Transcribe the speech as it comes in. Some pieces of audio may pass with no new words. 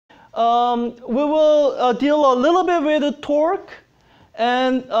We will deal a little bit with torque,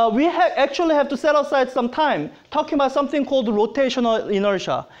 and we actually have to set aside some time talking about something called rotational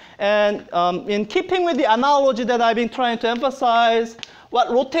inertia. And in keeping with the analogy that I've been trying to emphasize, what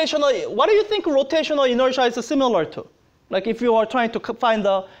do you think rotational inertia is similar to? Like if you are trying to find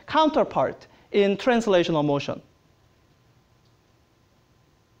the counterpart in translational motion.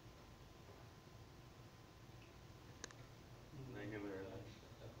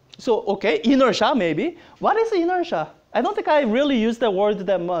 So, okay, inertia maybe. What is inertia? I don't think I really used the word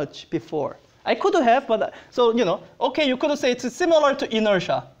that much before. I could have, but so, okay, you could say it's similar to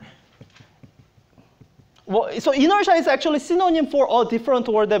inertia. Well, so inertia is actually synonym for a different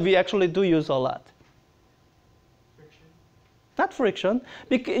word that we actually do use a lot. Friction? Not friction.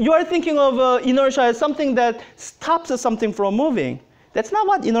 You are thinking of inertia as something that stops something from moving. That's not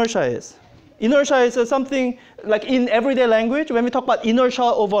what inertia is. Inertia is something like in everyday language, when we talk about inertia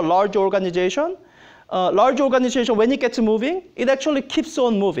of a large organization, when it gets moving, it actually keeps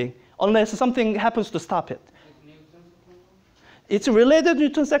on moving unless something happens to stop it. It's related to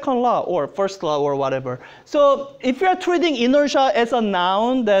Newton's second law or first law or whatever. So if you're treating inertia as a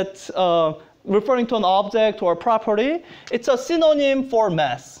noun that's referring to an object or property, it's a synonym for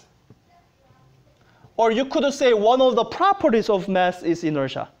mass. Or you could say one of the properties of mass is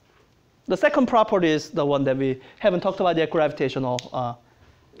inertia. The second property is the one that we haven't talked about yet, gravitational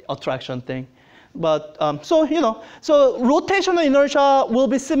attraction thing. But so rotational inertia will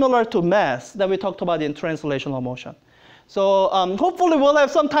be similar to mass that we talked about in translational motion. So hopefully we'll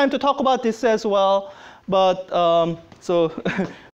have some time to talk about this as well. But